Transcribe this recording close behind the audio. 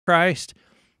Christ.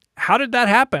 How did that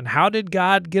happen? How did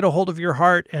God get a hold of your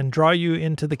heart and draw you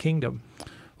into the kingdom?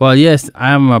 Well, yes,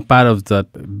 I'm a part of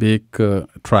that big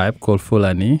tribe called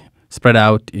Fulani, spread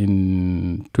out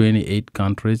in 28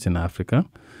 countries in Africa.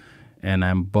 And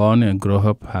I'm born and grew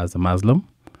up as a Muslim.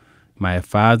 My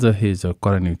father, he's a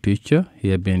Quranic teacher. He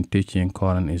had been teaching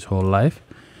Quran his whole life.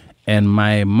 And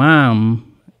my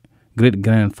mom,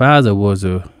 great-grandfather, was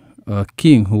a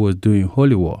king who was doing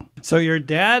holy war. So your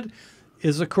dad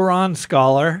is a Quran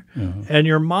scholar, and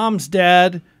your mom's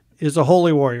dad is a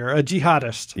holy warrior, a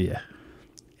jihadist. Yeah.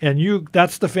 And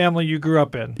that's the family you grew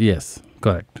up in. Yes,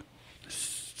 correct.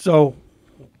 So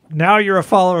now you're a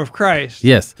follower of Christ.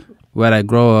 Yes. Where I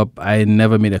grew up, I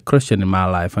never met a Christian in my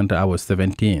life until I was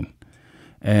 17.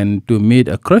 And to meet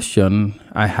a Christian,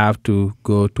 I have to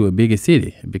go to a bigger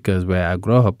city because where I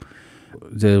grew up,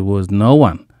 there was no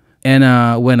one. And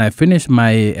when I finished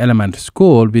my elementary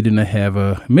school, we didn't have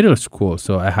a middle school,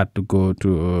 so I had to go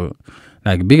to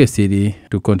a bigger city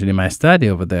to continue my study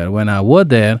over there. When I was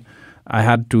there, I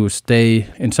had to stay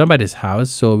in somebody's house,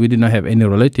 so we did not have any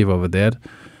relative over there.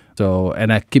 So,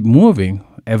 and I keep moving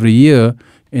every year.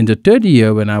 In the third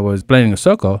year, when I was playing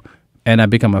soccer, and I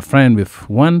became a friend with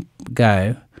one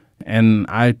guy, and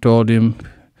I told him,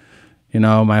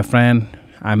 my friend,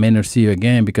 I may not see you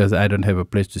again because I don't have a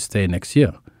place to stay next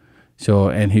year. So,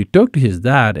 and he talked to his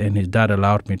dad, and his dad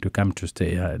allowed me to come to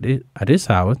stay at his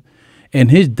house. And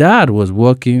his dad was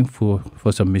working for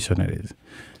some missionaries.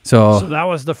 So that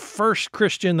was the first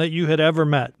Christian that you had ever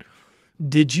met.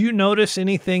 Did you notice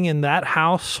anything in that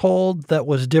household that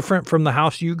was different from the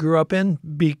house you grew up in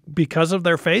because of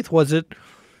their faith?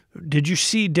 Did you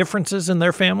see differences in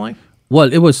their family?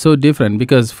 Well, it was so different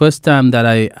because first time that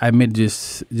I met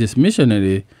this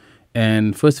missionary,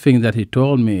 and first thing that he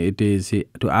told me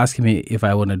to ask me if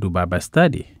I want to do Bible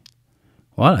study.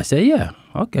 Well, I said, yeah,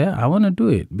 okay, I want to do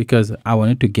it because I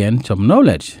wanted to gain some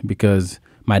knowledge because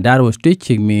my dad was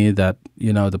teaching me that,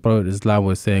 the Prophet Islam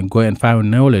was saying, go and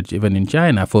find knowledge even in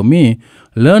China. For me,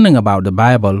 learning about the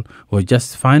Bible was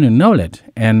just finding knowledge.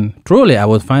 And truly, I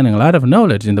was finding a lot of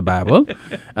knowledge in the Bible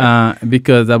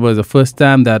because that was the first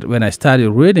time that when I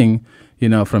started reading,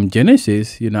 from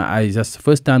Genesis,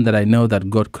 first time that I know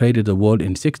that God created the world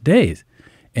in 6 days.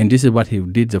 And this is what he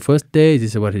did the first day,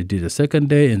 this is what he did the second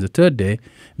day and the third day.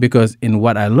 Because in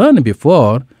what I learned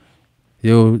before,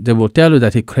 they will tell you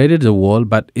that he created the world,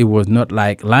 but it was not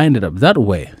lined up that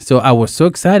way. So I was so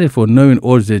excited for knowing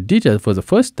all the details for the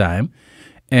first time.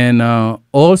 And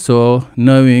also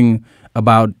knowing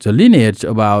about the lineage,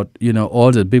 about,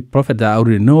 all the big prophets that I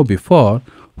already know before,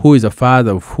 who is the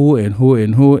father of who and who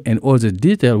and who, and all the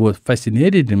detail was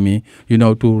fascinating to me,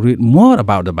 to read more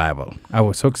about the Bible. I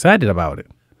was so excited about it.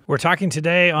 We're talking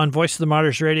today on Voice of the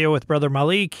Martyrs Radio with Brother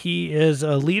Malik. He is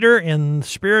a leader in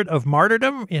Spirit of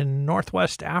Martyrdom in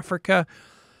Northwest Africa.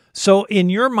 So in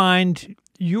your mind,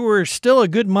 you were still a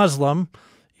good Muslim,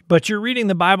 but you're reading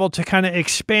the Bible to kind of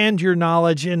expand your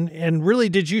knowledge. And really,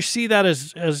 did you see that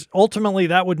as ultimately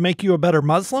that would make you a better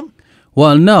Muslim?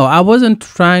 Well, no, I wasn't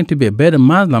trying to be a better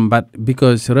Muslim, but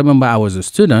because remember I was a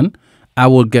student, I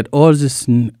would get all this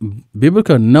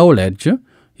biblical knowledge,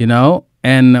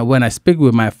 and when I speak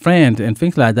with my friends and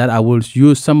things like that, I will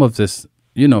use some of this,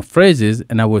 phrases,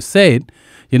 and I will say it,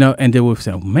 and they will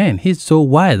say, oh, man, he's so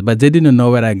wise, but they didn't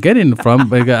know where I get it from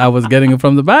because I was getting it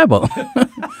from the Bible.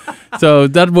 So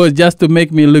that was just to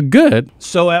make me look good.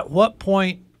 So at what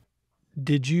point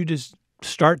did you just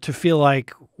start to feel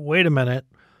like, wait a minute,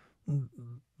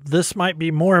 this might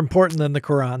be more important than the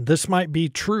Quran. This might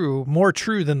be more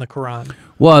true than the Quran.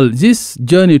 Well, this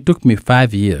journey took me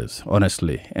 5 years,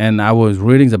 honestly. And I was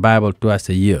reading the Bible twice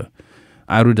a year.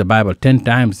 I read the Bible 10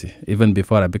 times even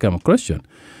before I became a Christian.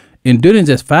 And during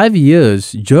this 5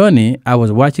 years journey, I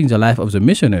was watching the life of the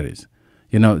missionaries.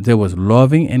 They was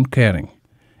loving and caring.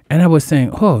 And I was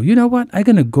saying, oh, you know what? I'm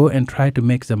going to go and try to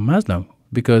make them Muslim.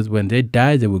 Because when they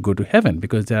die, they will go to heaven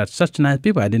because they are such nice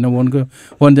people. I didn't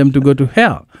want them to go to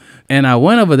hell. And I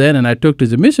went over there and I talked to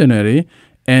the missionary,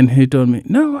 and he told me,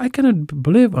 no, I cannot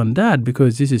believe on that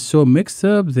because this is so mixed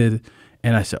up. And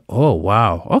I said, oh,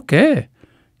 wow, okay.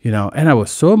 And I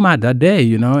was so mad that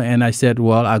day, and I said,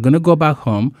 well, I'm going to go back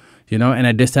home, and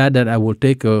I decided that I will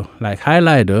take a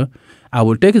highlighter. I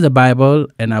will take the Bible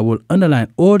and I will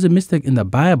underline all the mistakes in the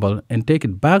Bible and take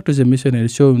it back to the missionary,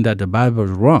 show him that the Bible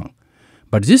is wrong.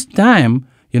 But this time,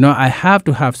 I have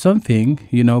to have something,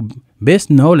 base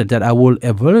knowledge that I will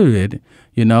evaluate,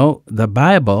 the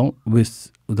Bible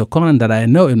with the Quran that I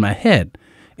know in my head.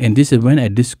 And this is when I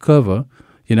discover,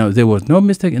 there was no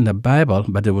mistake in the Bible,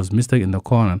 but there was mistake in the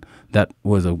Quran. That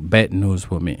was a bad news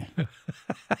for me.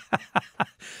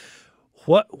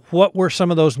 What were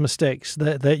some of those mistakes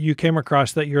that you came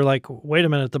across that you're like, wait a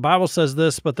minute, the Bible says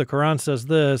this, but the Quran says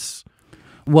this?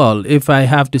 Well, if I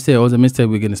have to say all the mistakes,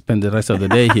 we're going to spend the rest of the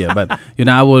day here. But,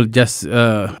 I will just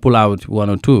pull out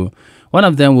one or two. One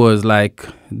of them was like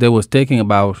they was talking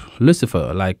about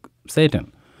Lucifer, like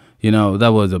Satan.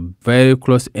 That was a very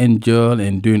close angel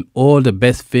and doing all the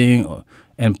best thing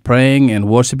and praying and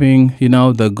worshiping,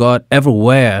 the God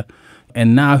everywhere.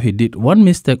 And now he did one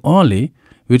mistake only,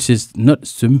 which is not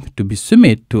to be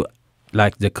submit to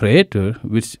like the creator,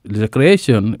 which the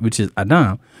creation, which is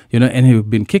Adam, and he'd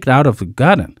been kicked out of the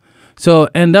garden. So,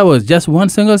 and that was just one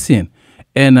single sin.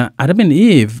 And Adam and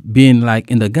Eve being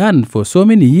like in the garden for so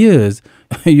many years,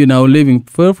 living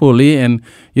fearfully and,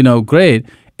 great.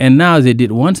 And now they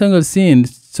did one single sin,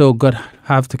 so God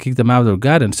have to kick them out of the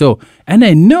garden. So, and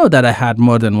I know that I had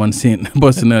more than one sin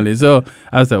personally. So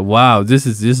I was like, wow, this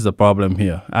is a problem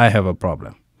here. I have a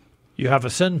problem. You have a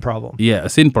sin problem. Yeah, a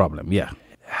sin problem, yeah.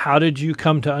 How did you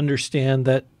come to understand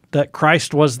that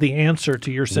Christ was the answer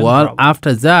to your sin problem? Well,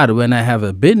 after that, when I have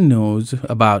a big news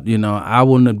about, I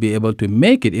will not be able to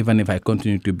make it even if I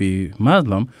continue to be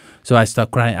Muslim, so I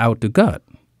start crying out to God,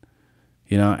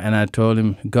 and I told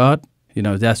him, God,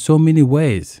 there are so many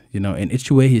ways, in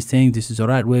each way he's saying this is the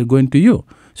right way going to you.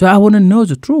 So I want to know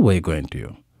the true way going to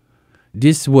you.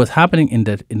 This was happening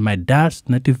in my dad's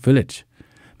native village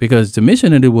because the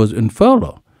missionary was in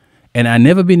furlough. And I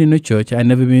never been in a church. I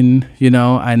never been,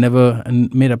 I never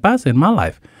made a pastor in my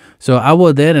life. So I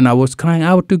was there and I was crying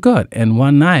out to God. And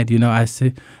one night, I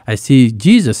see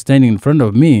Jesus standing in front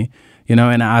of me, and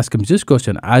I ask him this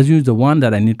question: are you the one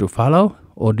that I need to follow,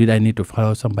 or did I need to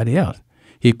follow somebody else?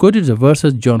 He quoted the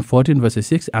verses, John 14, verse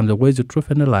 6, I'm the way, the truth,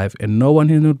 and the life, and no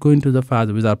one is not going to the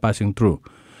Father without passing through.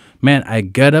 Man, I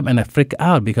get up and I freak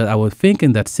out because I was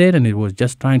thinking that Satan was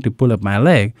just trying to pull up my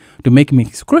leg to make me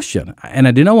a Christian. And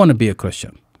I did not want to be a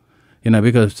Christian,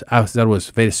 because that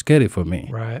was very scary for me.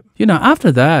 Right.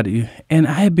 After that, and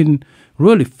I have been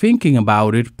really thinking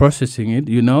about it, processing it,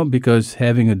 because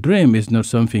having a dream is not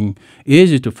something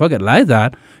easy to forget like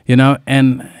that,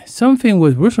 and something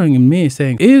was whispering in me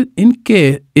saying,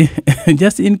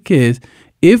 just in case,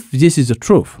 if this is the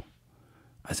truth.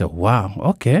 I said, wow,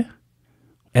 okay.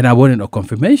 And I wanted a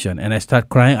confirmation, and I started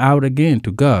crying out again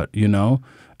to God,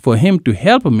 for him to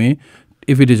help me,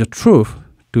 if it is a truth,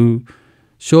 to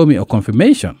show me a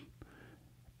confirmation.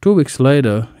 2 weeks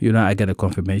later, I get a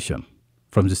confirmation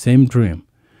from the same dream.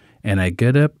 And I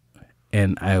get up,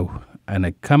 and I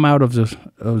come out of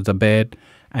the bed,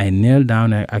 I kneel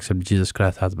down, and I accept Jesus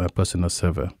Christ as my personal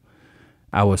Savior.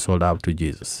 I was sold out to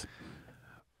Jesus.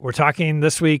 We're talking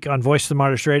this week on Voice of the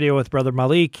Martyrs Radio with Brother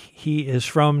Malik. He is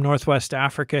from Northwest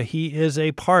Africa. He is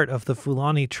a part of the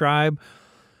Fulani tribe.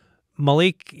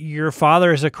 Malik, your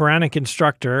father is a Quranic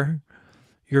instructor.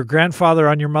 Your grandfather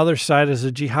on your mother's side is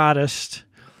a jihadist.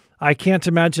 I can't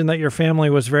imagine that your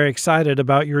family was very excited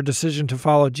about your decision to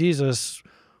follow Jesus.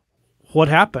 What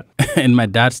happened? In my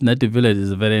dad's native village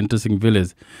is a very interesting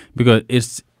village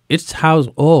because its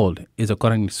household is a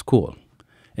Quranic school.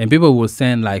 And people will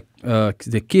send like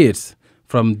the kids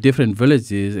from different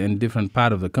villages in different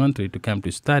part of the country to come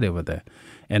to study over there.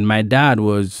 And my dad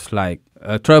was like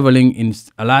traveling in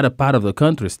a lot of part of the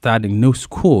country, starting new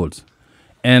schools.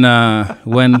 And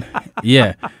and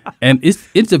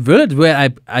it's a village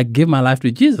where I give my life to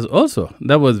Jesus also.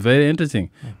 That was very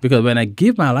interesting because when I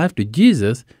give my life to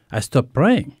Jesus, I stop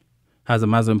praying as a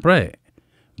Muslim prayer.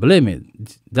 Believe me,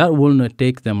 that will not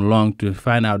take them long to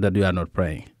find out that you are not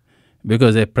praying.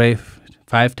 Because they pray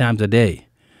 5 times a day.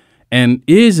 And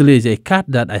easily they cut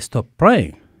that I stopped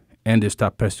praying and they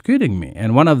start persecuting me.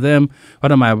 And one of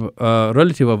my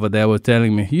relative over there was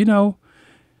telling me,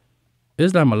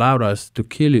 Islam allowed us to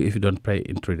kill you if you don't pray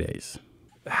in 3 days.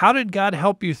 How did God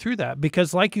help you through that?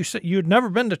 Because like you said, you'd never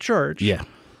been to church. Yeah.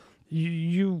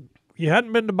 You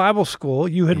hadn't been to Bible school.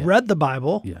 You had read the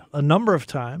Bible a number of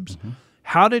times. Mm-hmm.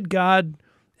 How did God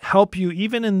help you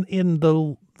even in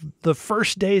the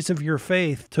first days of your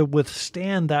faith to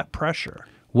withstand that pressure?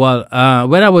 Well,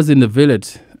 when I was in the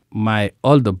village, my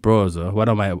older brother, one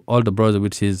of my older brother,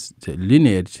 which is the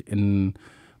lineage in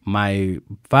my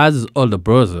father's older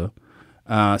brother,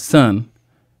 son,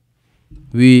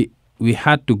 we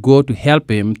had to go to help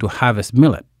him to harvest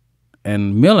millet.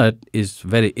 And millet is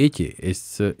very itchy.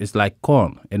 It's like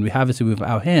corn, and we harvest it with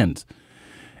our hands.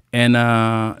 And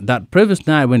that previous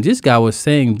night when this guy was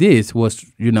saying this was,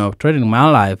 threatening my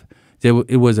life,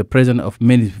 it was a presence of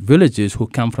many villages who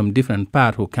come from different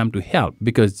parts who come to help.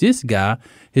 Because this guy,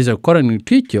 he's a Quranic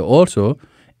teacher also,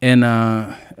 and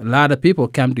a lot of people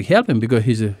come to help him because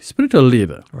he's a spiritual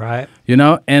leader. Right.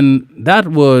 And that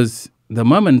was the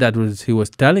moment that he was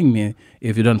telling me,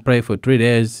 if you don't pray for 3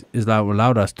 days, Islam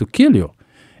allowed us to kill you.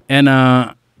 And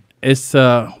I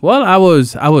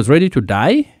was ready to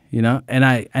die, and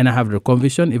I have the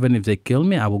conviction, even if they kill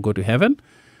me, I will go to heaven.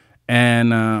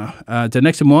 And the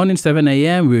next morning, 7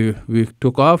 a.m., we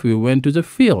took off. We went to the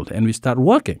field and we started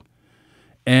working.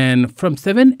 And from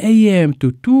 7 a.m.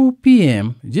 to 2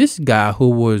 p.m., this guy who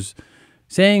was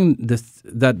saying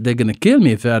that they're going to kill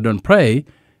me if I don't pray,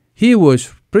 he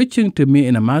was preaching to me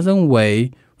in a Muslim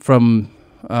way from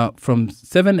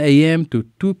 7 a.m. to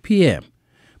 2 p.m.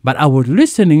 But I was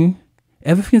listening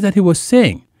everything that he was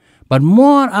saying. But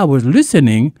more I was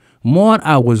listening, more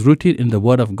I was rooted in the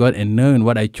Word of God and knowing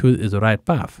what I choose is the right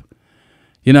path.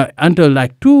 Until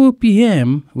like 2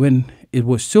 p.m. when it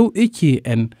was so itchy,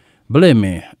 and believe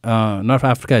me, North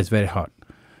Africa is very hot.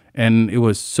 And it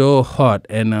was so hot,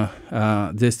 and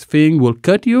this thing will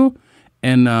cut you,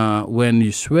 and when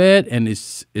you sweat, and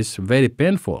it's very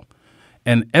painful.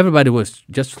 And everybody was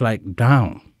just like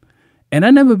down. And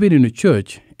I never been in a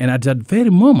church, and at that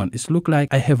very moment, it looked like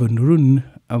I have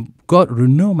God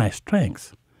renew my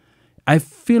strength. I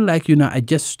feel like, I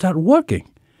just start working.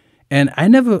 And I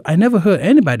never heard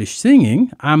anybody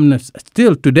singing.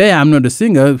 Still today, I'm not a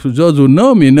singer. For those who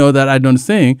know me know that I don't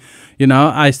sing.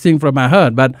 I sing from my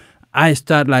heart. But I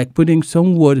start like putting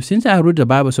some word. Since I read the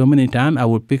Bible so many times, I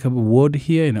would pick up a word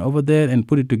here and over there and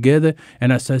put it together.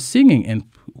 And I start singing and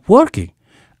working.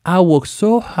 I worked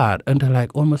so hard until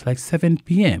almost 7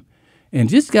 p.m. And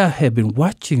this guy had been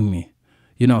watching me.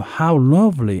 How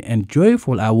lovely and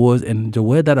joyful I was and the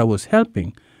way that I was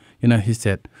helping. He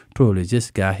said, truly,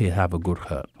 this guy, he have a good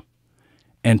heart.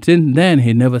 And since then,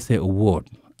 he never said a word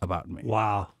about me.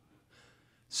 Wow.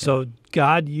 So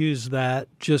God used that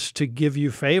just to give you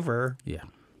favor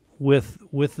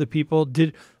with the people.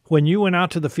 When you went out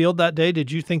to the field that day,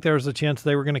 did you think there was a chance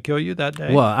they were going to kill you that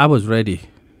day? Well, I was ready.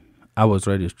 I was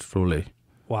ready, truly.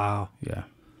 Wow. Yeah.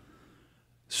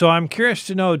 So I'm curious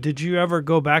to know, did you ever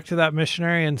go back to that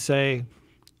missionary and say,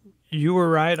 you were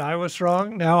right, I was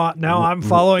wrong? Now I'm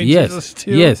following Jesus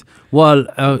too? Yes. Well,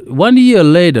 1 year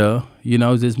later,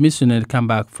 this missionary come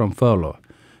back from furlough.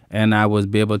 And I was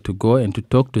able to go and to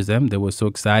talk to them. They were so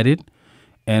excited.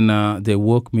 And they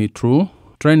walked me through,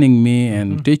 training me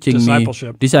and teaching me.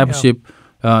 Discipleship.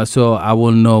 Yeah. So I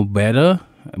will know better,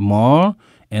 more.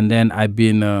 And then I've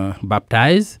been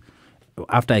baptized.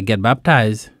 After I get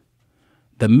baptized,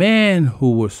 the man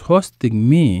who was hosting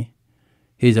me,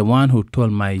 he's the one who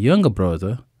told my younger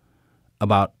brother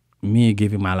about me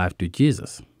giving my life to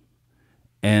Jesus.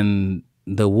 And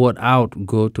the word out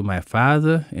go to my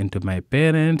father and to my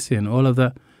parents and all of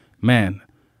that. Man,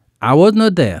 I was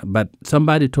not there, but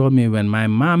somebody told me when my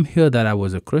mom heard that I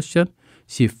was a Christian,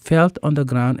 she fell on the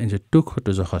ground and she took her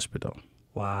to the hospital.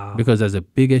 Wow. Because that's the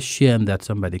biggest shame that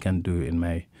somebody can do in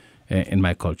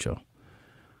my culture.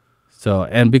 So,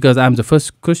 and because I'm the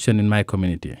first Christian in my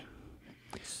community.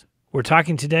 We're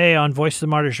talking today on Voice of the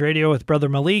Martyrs Radio with Brother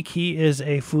Malik. He is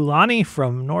a Fulani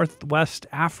from Northwest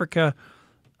Africa,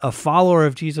 a follower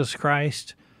of Jesus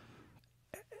Christ.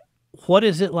 What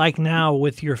is it like now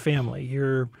with your family?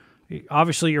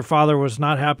 Obviously your father was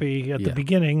not happy at the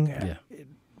beginning. Yeah.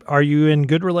 Are you in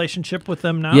good relationship with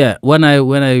them now? Yeah. When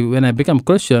I become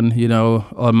Christian,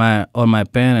 all my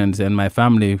parents and my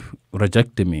family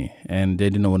rejected me, and they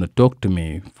didn't want to talk to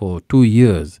me for 2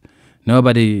 years.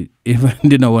 Nobody even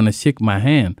didn't want to shake my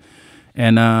hand.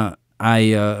 And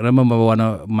I remember one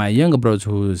of my younger brothers,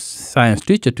 who's science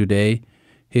teacher today,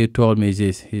 he told me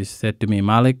this. He said to me,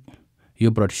 Malik, you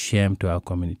brought shame to our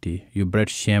community. You brought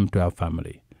shame to our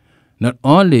family. Not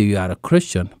only you are a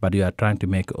Christian, but you are trying to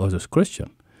make others Christian.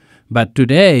 But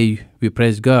today, we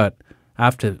praise God,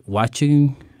 after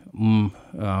watching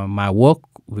my work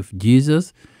with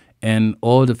Jesus and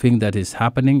all the things that is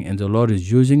happening, and the Lord is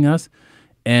using us,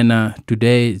 and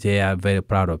today they are very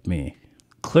proud of me.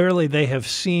 Clearly, they have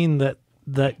seen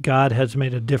that God has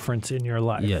made a difference in your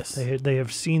life. Yes. They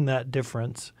have seen that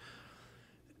difference.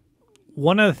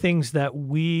 One of the things that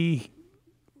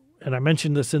and I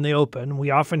mentioned this in the open,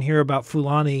 we often hear about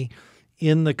Fulani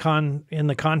in the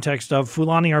context of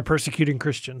Fulani are persecuting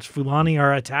Christians. Fulani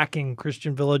are attacking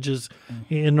Christian villages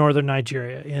in northern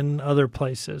Nigeria, in other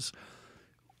places.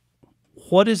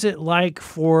 What is it like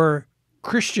for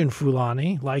Christian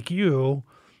Fulani like you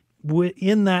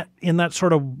in that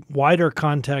sort of wider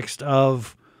context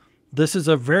of this is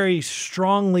a very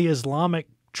strongly Islamic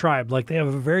tribe, like they have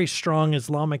a very strong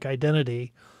Islamic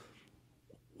identity?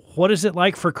 What is it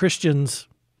like for Christians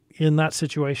in that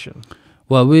situation?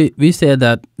 Well, we say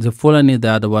that the Fulani, they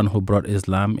are the one who brought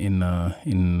Islam in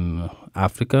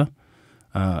Africa,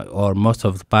 or most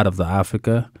of the part of the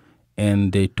Africa,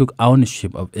 and they took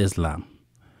ownership of Islam.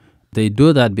 They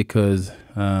do that because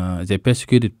they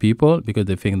persecuted people because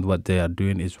they think what they are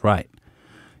doing is right.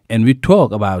 And we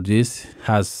talk about this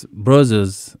as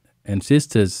brothers and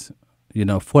sisters,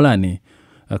 Fulani,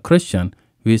 a Christian.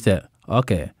 We said,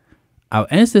 okay, our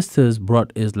ancestors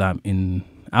brought Islam in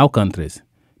our countries.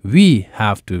 We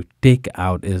have to take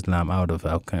out Islam out of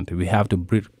our country. We have to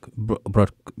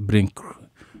bring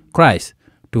Christ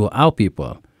to our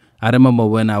people. I remember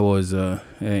when I was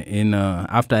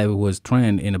after I was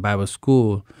trained in a Bible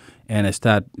school and I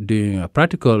started doing a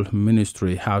practical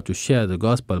ministry, how to share the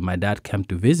gospel, my dad came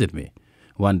to visit me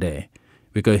one day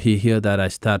because he heard that I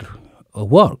started a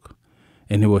work.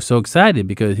 And he was so excited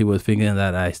because he was thinking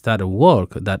that I started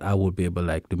work that I would be able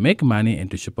to make money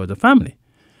and to support the family.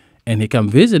 And he come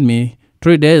visit me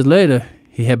 3 days later.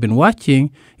 He had been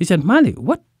watching. He said, Malik,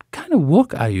 what kind of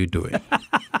work are you doing?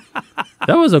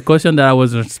 That was a question that I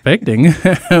wasn't expecting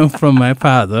from my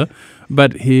father.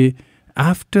 But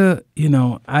after,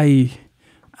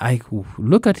 I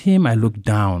look at him, I look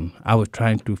down. I was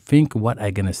trying to think what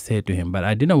I'm going to say to him, but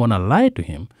I didn't want to lie to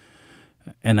him.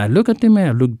 And I look at him and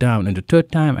I look down. And the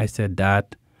third time I said,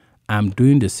 Dad, I'm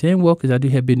doing the same work that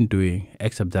you have been doing,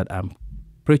 except that I'm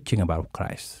preaching about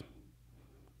Christ.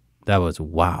 That was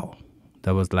wow.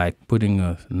 That was like putting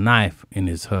a knife in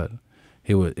his heart.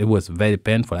 It was very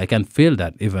painful. I can feel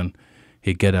that even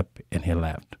he get up and he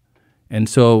left. And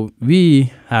so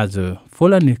we, as a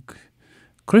Fulani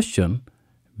Christian,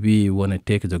 we want to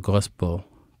take the gospel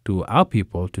to our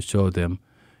people to show them,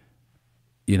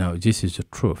 this is the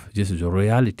truth. This is the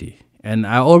reality. And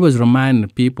I always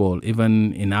remind people,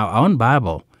 even in our own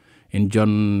Bible, in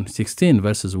John 16,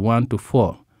 verses 1 to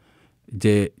 4,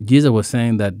 Jesus was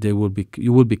saying that you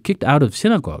will be kicked out of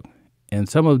synagogue. And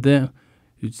some of them,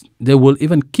 they will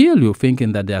even kill you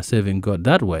thinking that they are serving God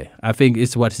that way. I think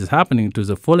it's what is happening to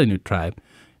the Fulani tribe.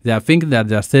 They are thinking that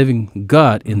they are serving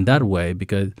God in that way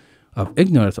because of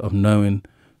ignorance of knowing,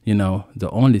 the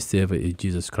only Savior is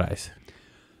Jesus Christ.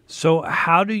 So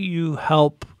how do you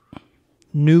help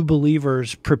new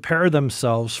believers prepare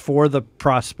themselves for the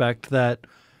prospect that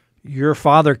your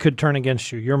father could turn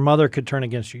against you, your mother could turn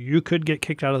against you, you could get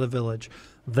kicked out of the village,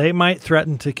 they might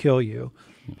threaten to kill you?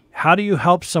 How do you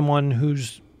help someone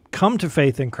who's come to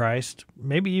faith in Christ,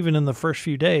 maybe even in the first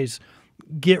few days,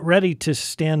 get ready to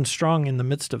stand strong in the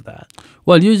midst of that?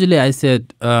 Well, usually I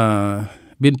said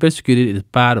being persecuted is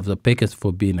part of the package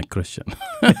for being a Christian.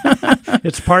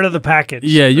 It's part of the package.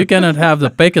 Yeah, you cannot have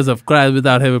the package of Christ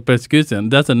without having persecution.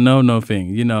 That's a no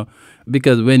thing,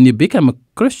 because when you become a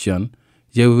Christian,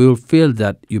 you will feel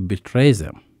that you betray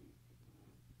them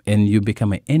and you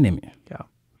become an enemy. Yeah.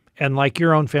 And like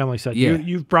your own family said,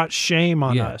 you've brought shame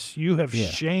on us. You have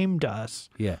shamed us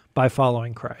by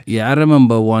following Christ. Yeah, I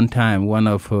remember one time one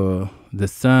of the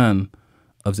son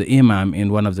of the imam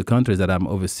in one of the countries that I'm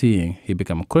overseeing, he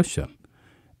became a Christian.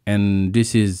 And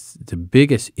this is the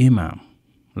biggest imam,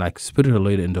 like spiritual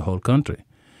leader in the whole country.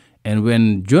 And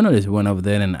when journalists went over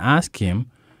there and asked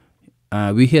him,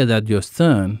 we hear that your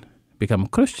son became a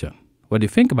Christian. What do you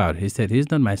think about it? He said, he's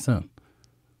not my son.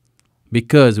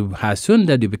 Because as soon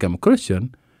as you become a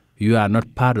Christian, you are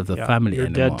not part of the family you're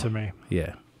anymore. Dead to me.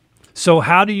 Yeah. So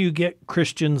how do you get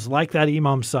Christians like that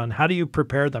imam's son? How do you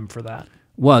prepare them for that?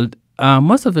 Well,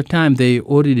 most of the time they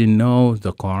already know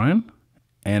the Quran,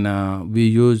 and we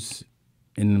use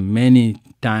in many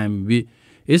time.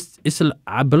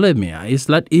 Believe me, it's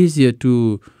a lot easier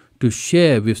to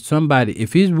share with somebody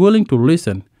if he's willing to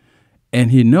listen,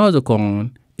 and he knows the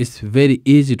Quran. It's very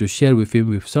easy to share with him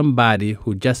with somebody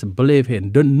who just believe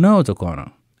and don't know the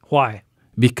Quran. Why?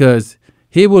 Because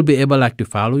he will be able to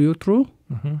follow you through,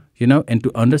 and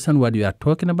to understand what you are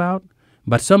talking about.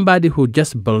 But somebody who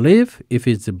just believe, if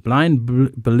it's a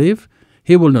blind belief,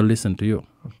 he will not listen to you.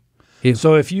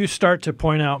 So if you start to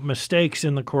point out mistakes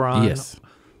in the Quran,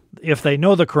 if they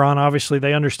know the Quran, obviously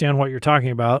they understand what you're talking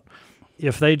about.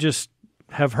 If they just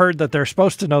have heard that they're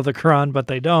supposed to know the Quran, but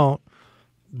they don't,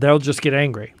 they'll just get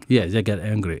angry. Yeah, they get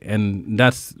angry. And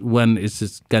that's when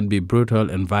it can be brutal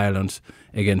and violence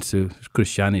against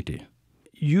Christianity.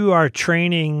 You are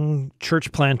training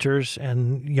church planters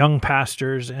and young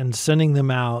pastors and sending them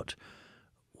out.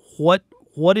 What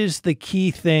is the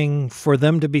key thing for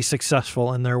them to be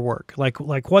successful in their work?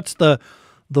 Like what's the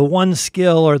one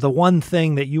skill or the one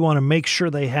thing that you want to make sure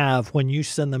they have when you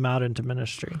send them out into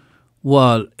ministry?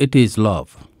 Well, it is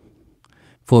love.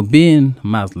 For being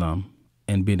Muslim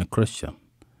and being a Christian,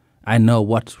 I know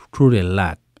what truly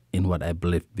lack in what I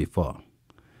believed before.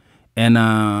 And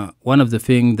one of the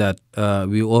things that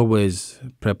we always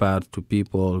prepare to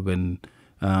people when,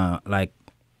 like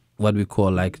what we call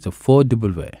like the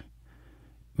 4W,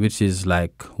 which is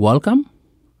like welcome,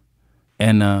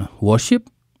 and worship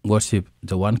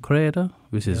the one creator,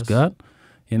 which is God,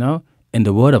 and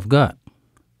the word of God,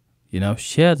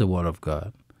 share the word of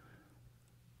God.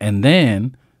 And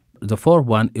then the fourth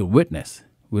one is witness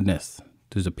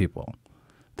to the people.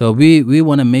 So we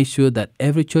want to make sure that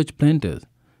every church planters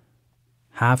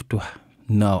have to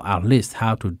know at least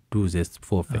how to do these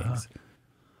four things.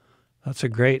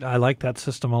 I like that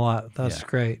system a lot. That's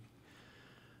great.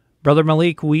 Brother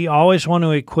Malik, we always want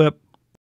to equip